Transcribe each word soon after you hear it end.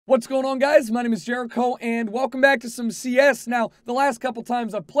What's going on, guys? My name is Jericho, and welcome back to some CS. Now, the last couple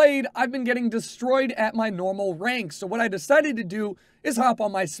times I've played, I've been getting destroyed at my normal rank. So what I decided to do is hop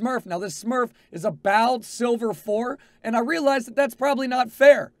on my Smurf. Now, this Smurf is about Silver 4, and I realized that that's probably not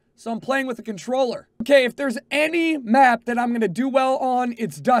fair. So I'm playing with a controller. Okay, if there's any map that I'm going to do well on,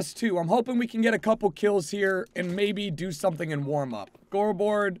 it's Dust 2. I'm hoping we can get a couple kills here and maybe do something in warm-up.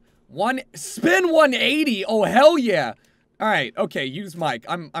 Scoreboard, spin 180. Oh, hell yeah. All right, okay, use mic.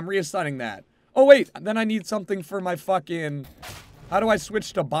 I'm reassigning that. Oh, wait, then I need something for my fucking... How do I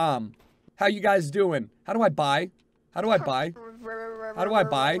switch to bomb? How you guys doing? How do I buy? How do I buy? How do I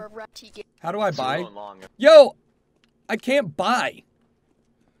buy? How do I buy? Yo, I can't buy.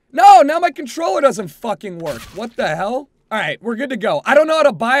 No, now my controller doesn't fucking work. What the hell? All right, we're good to go. I don't know how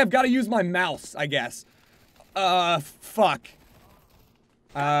to buy. I've got to use my mouse, I guess. Fuck.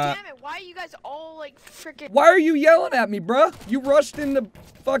 God damn it, why are you guys all like freaking... Why are you yelling at me, bruh? You rushed into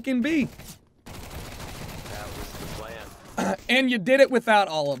fucking B. That was the plan. And you did it without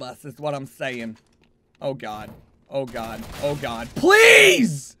all of us, is what I'm saying. Oh god. Oh god. Oh god.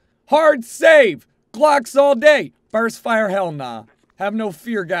 Please! Hard save! Glocks all day! Burst fire, hell nah. Have no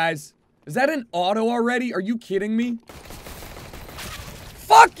fear, guys. Is that an auto already? Are you kidding me?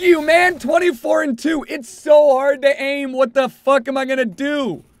 Fuck you, man! 24 and 2. It's so hard to aim. What the fuck am I gonna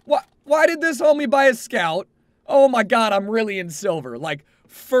do? Why did this homie buy a scout? Oh my god, I'm really in silver. Like,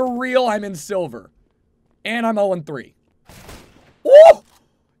 for real, I'm in silver. And I'm 0 and 3. Woo!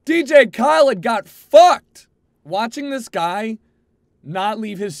 DJ Khaled got fucked. Watching this guy not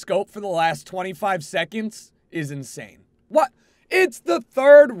leave his scope for the last 25 seconds is insane. What? It's the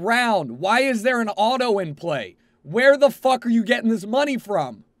third round. Why is there an auto in play? Where the fuck are you getting this money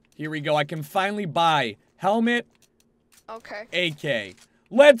from? Here we go. I can finally buy helmet. Okay. AK.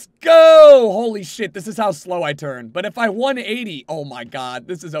 Let's go! Holy shit, this is how slow I turn. But if I 180, oh my god,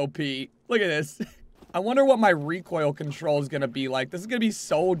 this is OP. Look at this. I wonder what my recoil control is gonna be like. This is gonna be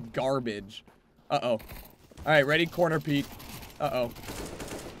so garbage. Uh-oh. Alright, ready? Corner peek. Uh-oh.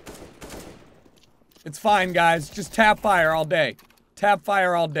 It's fine, guys. Just tap fire all day. Tap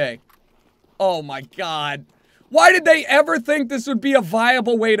fire all day. Oh my god. Why did they ever think this would be a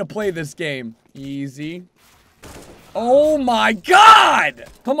viable way to play this game? Easy. Oh my god!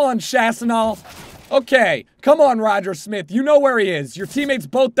 Come on, Chassenal. Okay, come on, Roger Smith. You know where he is. Your teammates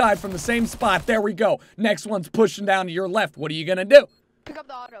both died from the same spot. There we go. Next one's pushing down to your left. What are you gonna do? Pick up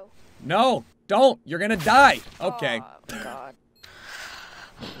the auto. No, don't. You're gonna die. Okay. Oh, God.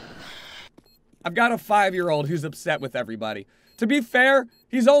 I've got a 5-year-old who's upset with everybody. To be fair,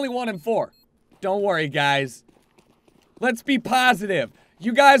 he's only 1 and 4. Don't worry, guys. Let's be positive.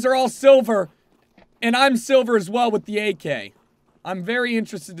 You guys are all silver, and I'm silver as well with the AK. I'm very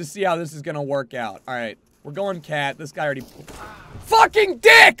interested to see how this is gonna work out. All right, we're going cat. This guy already... Fucking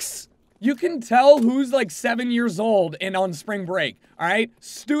dicks! You can tell who's like 7 years old and on spring break, all right?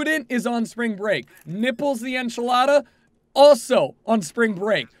 Student is on spring break. Nipples the enchilada, also on spring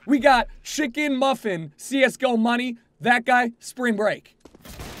break. We got Chicken Muffin, CSGO Money. That guy, spring break.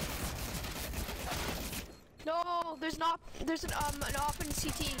 No, there's an off in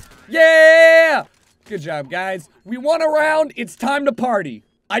CT. Yeah! Good job, guys. We won a round. It's time to party.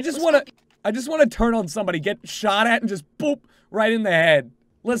 I just want to turn on somebody, get shot at, and just boop right in the head.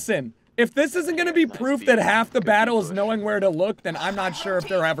 Listen, if this isn't going to be proof that half the battle is knowing where to look, then I'm not sure if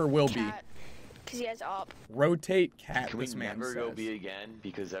there ever will be. Because he has op. Rotate cat, Can we this man never says. go B again?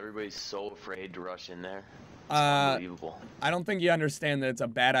 Because everybody's so afraid to rush in there. It's unbelievable. I don't think you understand that it's a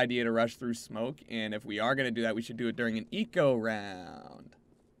bad idea to rush through smoke, and if we are going to do that, we should do it during an eco round.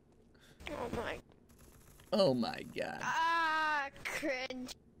 Oh my. Oh my god. Ah,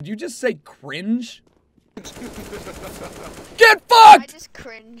 cringe. Did you just say cringe? Get I fucked! just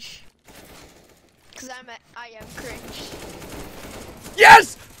cringe. Because I am cringe.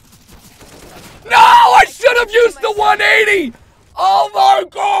 Yes! No! I should have used the 180! Oh my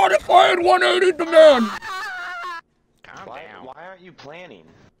god, if I had 180'd the man! Why aren't you planning?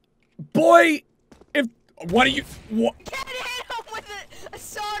 Boy, what are you... What? Can't hit him with a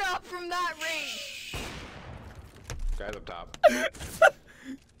sawed-off from that range. Guys up top. No!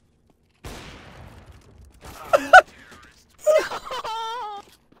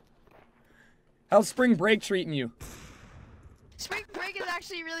 How's spring break treating you? Spring break is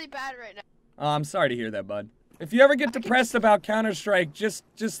actually really bad right now. Oh, I'm sorry to hear that, bud. If you ever get depressed about Counter-Strike, just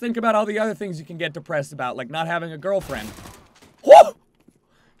think about all the other things you can get depressed about, like not having a girlfriend. Whoa!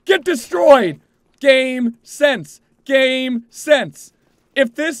 Get destroyed! Game sense. Game sense.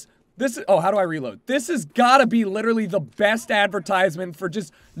 If this oh, how do I reload? This has gotta be literally the best advertisement for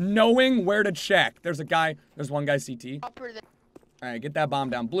just knowing where to check. There's one guy CT. Upper there. Alright, get that bomb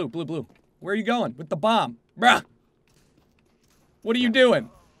down. Blue, blue, blue. Where are you going? With the bomb. Bruh. What are you doing?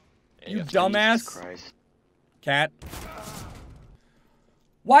 You dumbass. Christ. Cat.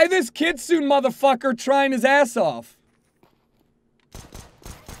 Why this Kitsune motherfucker trying his ass off?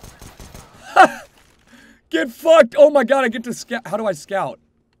 Get fucked. Oh my god, I get to scout. How do I scout?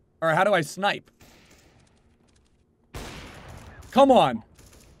 Or how do I snipe? Come on.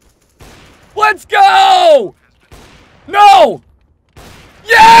 Let's go! No!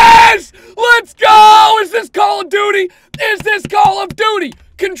 Yes! Let's go! Is this Call of Duty? Is this Call of Duty?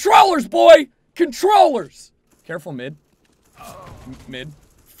 Controllers, boy! Controllers! Careful, mid. Mid.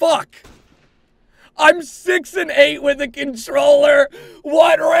 Fuck! I'm 6 and 8 with a controller!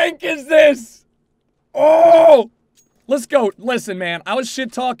 What rank is this? Oh! Let's go. Listen, man. I was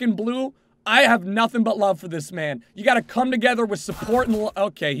shit-talking blue. I have nothing but love for this man. You gotta come together with support and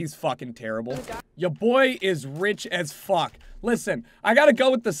okay, he's fucking terrible. Your boy is rich as fuck. Listen, I gotta go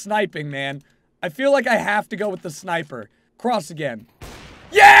with the sniping, man. I feel like I have to go with the sniper. Cross again.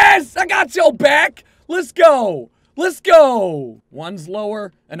 Yes! I got your back! Let's go! Let's go! One's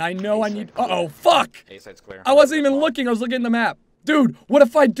lower, and I know I need- uh-oh, fuck! A side's clear. I wasn't even looking, I was looking at the map. Dude, what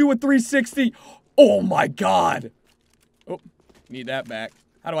if I do a 360? Oh my god! Oh, need that back.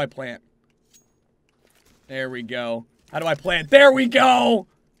 How do I plant? There we go. How do I plant? There we go!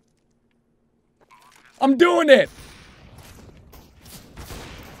 I'm doing it!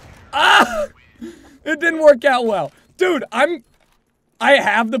 Ah! It didn't work out well. Dude, I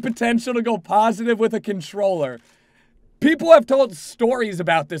have the potential to go positive with a controller. People have told stories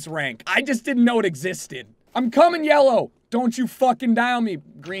about this rank. I just didn't know it existed. I'm coming, yellow. Don't you fucking die on me.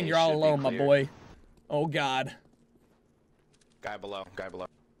 Green, you're all alone, my boy. Oh, God. Guy below. Guy below.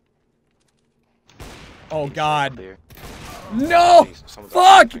 Oh, God. No!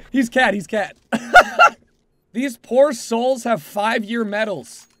 Fuck! He's cat, he's cat. These poor souls have 5-year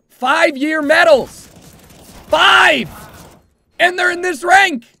medals. 5-year medals! 5! And they're in this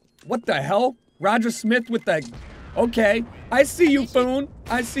rank! What the hell? Roger Smith with the... Okay. I see you, Foon.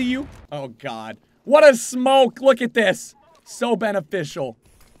 I see you. Oh, God. What a smoke. Look at this. So beneficial.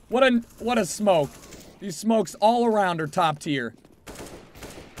 What a smoke. These smokes all around are top tier.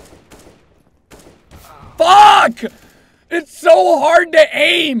 Fuck! It's so hard to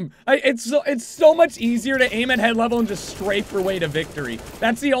aim! It's so much easier to aim at head level and just strafe your way to victory.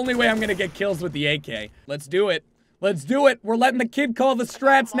 That's the only way I'm gonna get kills with the AK. Let's do it. Let's do it. We're letting the kid call the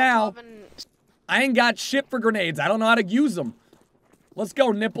strats now. I ain't got shit for grenades. I don't know how to use them. Let's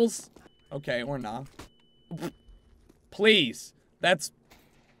go, nipples. Okay, or not. Please. That's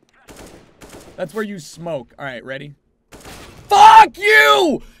where you smoke. Alright, ready? Fuck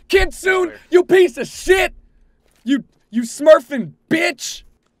you! Kitsune, you piece of shit! You smurfing bitch!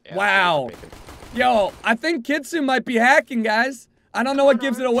 Yeah, wow. Yo, I think Kitsune might be hacking, guys. I don't know what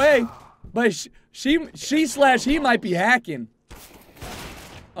gives it away, but she/he might be hacking.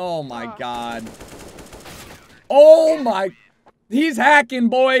 Oh my god. Oh my... He's hacking,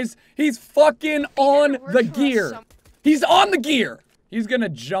 boys. He's fucking on the gear. He's on the gear. He's gonna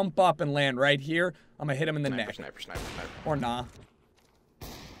jump up and land right here. I'm gonna hit him in the neck. Sniper. Or nah.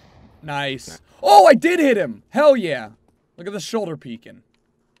 Nice. Oh, I did hit him. Hell yeah. Look at the shoulder peeking.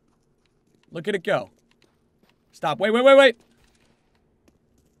 Look at it go. Stop. Wait.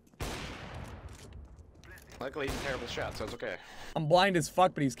 Luckily, he's a terrible shot, so it's okay. I'm blind as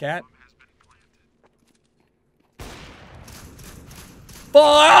fuck, but he's cat. Fuck!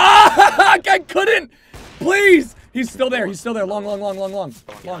 I couldn't! Please! He's still there. He's still there. Long.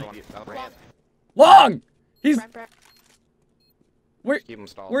 Long! He's... Where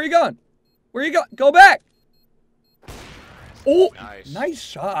are you going? Where you going? Go back! Oh, nice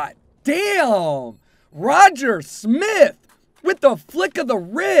shot. Damn! Roger Smith with the flick of the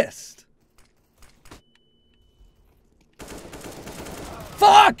wrist.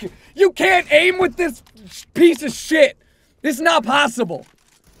 Fuck! You can't aim with this piece of shit. It's not possible.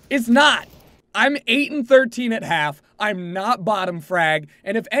 It's not. I'm 8 and 13 at half. I'm not bottom frag.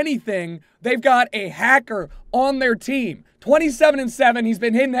 And if anything, they've got a hacker on their team. 27 and 7. He's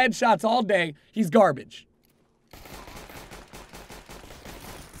been hitting headshots all day. He's garbage.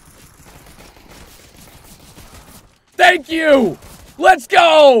 Thank you! Let's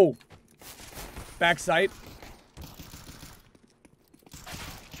go! Backside.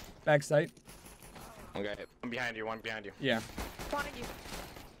 Backside. Okay, one behind you. Yeah. Spawning you.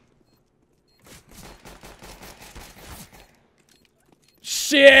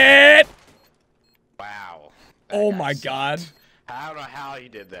 Shit! Wow. Oh my god. I don't know how he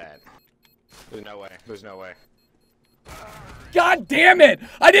did that. There's no way. God damn it!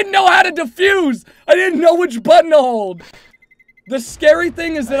 I didn't know how to defuse! I didn't know which button to hold! The scary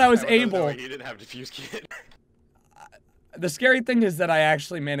thing is that I was I wasn't able. knowing you didn't have defuse kit. The scary thing is that I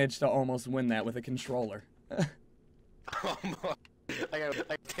actually managed to almost win that with a controller. Oh my. I got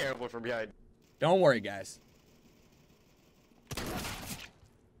terrible from behind. Don't worry, guys.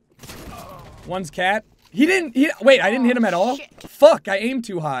 One's cat. Wait, I didn't hit him at all? Shit. Fuck, I aimed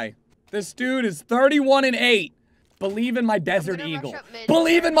too high. This dude is 31-8. Believe in my Desert gonna rush Eagle. up mid.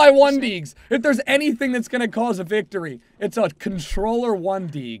 Believe in my 1-deags. If there's anything that's gonna cause a victory, it's a controller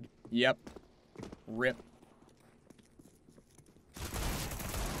 1-deag. Yep. Rip.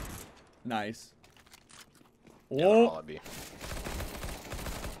 Nice. Oh.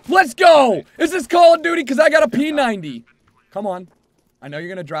 Let's go! Is this Call of Duty? Because I got a P90. Come on. I know you're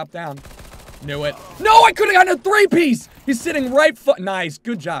gonna drop down. Knew it. No, I could have gotten a 3-piece! He's sitting right Nice.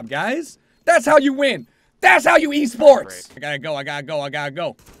 Good job, guys. That's how you win. That's how you esports. I gotta go, I gotta go, I gotta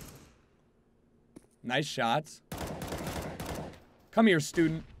go. Nice shots. Come here,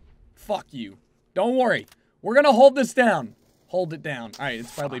 student. Fuck you. Don't worry. We're gonna hold this down. Hold it down. Alright,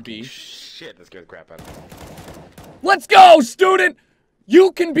 it's probably B. Shit, that scared the crap out of me. Let's go, student!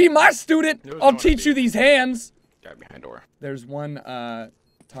 You can be my student. There's I'll no teach you these hands. Got behind door. There's one,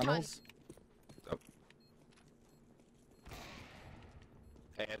 tunnels. Oh.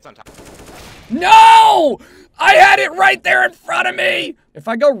 Hey, it's on top. No! I had it right there in front of me! If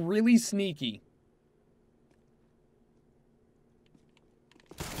I go really sneaky.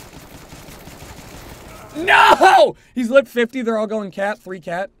 No! He's lit 50. They're all going cat. 3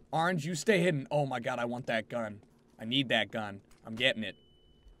 cat. Orange, you stay hidden. Oh my god, I want that gun. I need that gun. I'm getting it.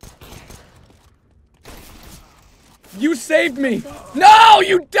 You saved me. No,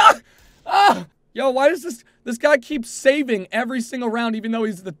 you duck! Ah! Yo, why does this guy keep saving every single round even though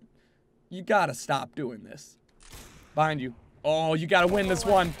he's the... You gotta stop doing this. Behind you. Oh, you gotta win this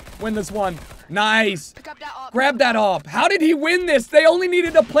one. Win this one. Nice. Pick up that op. Grab that up. How did he win this? They only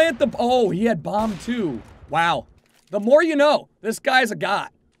needed to plant the... Oh, he had bomb too. Wow. The more you know. This guy's a god.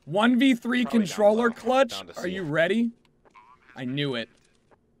 1v3 controller clutch. Are you ready? I knew it.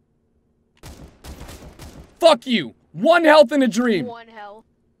 Fuck you. 1 health in a dream. 1 health.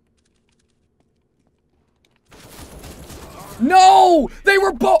 No! They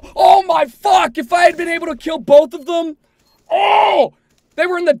were both... Oh my fuck! If I had been able to kill both of them... Oh! They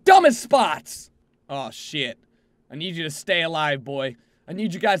were in the dumbest spots. Oh shit. I need you to stay alive, boy. I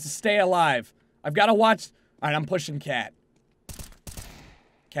need you guys to stay alive. I've got to watch... Alright, I'm pushing cat.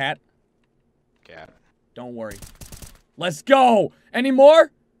 Cat. Cat. Don't worry. Let's go! Any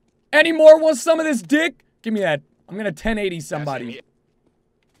more? Any more want some of this dick? Give me that. I'm gonna 1080 somebody.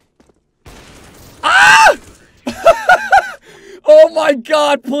 Ah! Oh my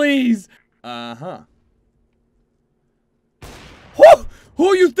god, please! Uh-huh.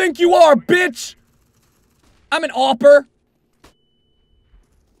 Who you think you are, bitch? I'm an AWPer.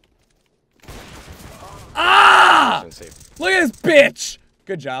 Ah! Look at this bitch!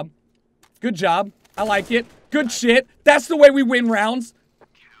 Good job. Good job. I like it. Good shit. That's the way we win rounds.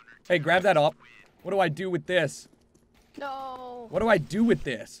 Hey, grab that up. What do I do with this? No. What do I do with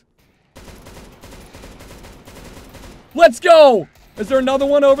this? Let's go! Is there another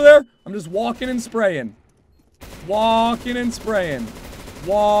one over there? I'm just walking and spraying. Walking and spraying.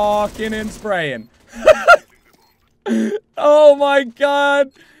 Walking and spraying. Oh my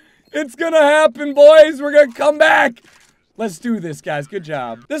god. It's gonna happen, boys. We're gonna come back. Let's do this, guys. Good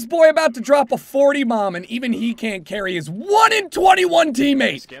job. This boy about to drop a 40 bomb, and even he can't carry his 1 in 21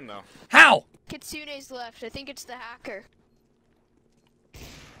 teammate. Skin, though. How? Kitsune's left. I think it's the hacker.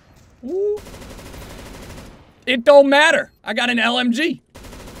 Ooh. It don't matter. I got an LMG.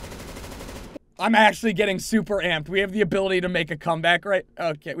 I'm actually getting super amped. We have the ability to make a comeback right...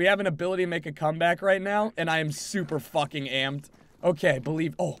 Okay, we have an ability to make a comeback right now, and I am super fucking amped. Okay,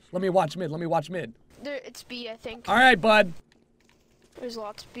 believe... Oh, let me watch mid. Let me watch mid. There, it's B, I think. All right, bud. There's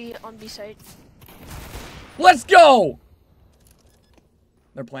lots of B on B side. Let's go!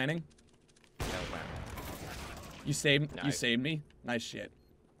 They're planning. You saved me. Nice shit.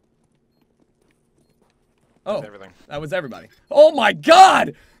 Oh, that was everybody. Oh my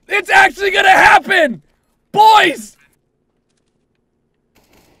god! It's actually gonna happen! Boys!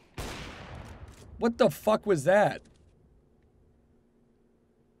 What the fuck was that?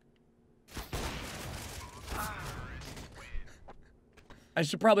 I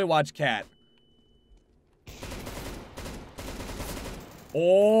should probably watch Cat.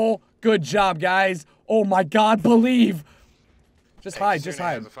 Oh, good job, guys. Oh my god, believe. Just hide, just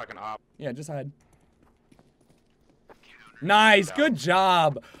hide. Yeah, just hide. Nice, good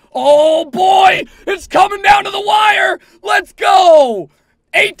job. Oh boy, it's coming down to the wire. Let's go.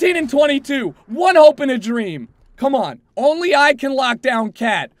 18 and 22. One hope and a dream. Come on. Only I can lock down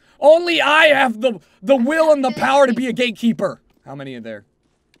Cat. Only I have the will and the power to be a gatekeeper. How many are there?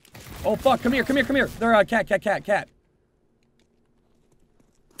 Oh, fuck. Come here. They're, Cat.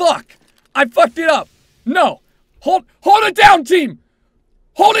 Fuck. I fucked it up. No. Hold it down, team.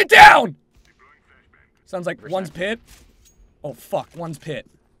 Hold it down. Sounds like one's pit. Oh, fuck. One's pit.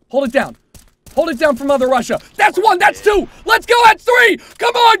 Hold it down. Hold it down from Mother Russia. That's one. That's two. Let's go at three.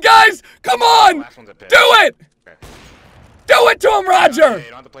 Come on, guys. Come on. Do it. Do it to him, Roger.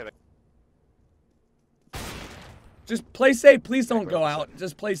 Just play safe. Please don't go out.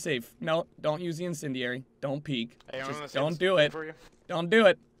 Just play safe. No, don't use the incendiary. Don't peek. Just don't do it. Don't do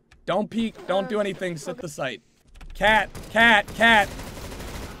it. Don't peek. Don't do anything. Set the site. Cat.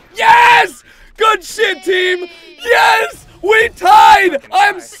 Yes! Good shit, team. Yes! We tied!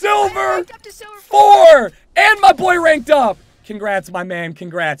 I'm silver 4! And my boy ranked up! Congrats, my man.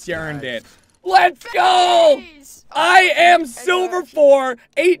 Congrats. You earned it. Let's go! I am silver 4,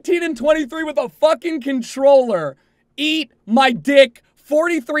 18 and 23 with a fucking controller. Eat my dick.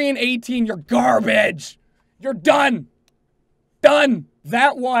 43 and 18. You're garbage. You're done. Done.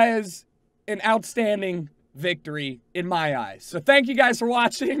 That was an outstanding victory in my eyes. So thank you guys for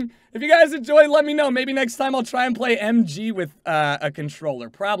watching. If you guys enjoyed, let me know. Maybe next time I'll try and play MG with a controller.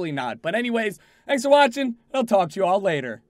 Probably not. But anyways, thanks for watching. I'll talk to you all later.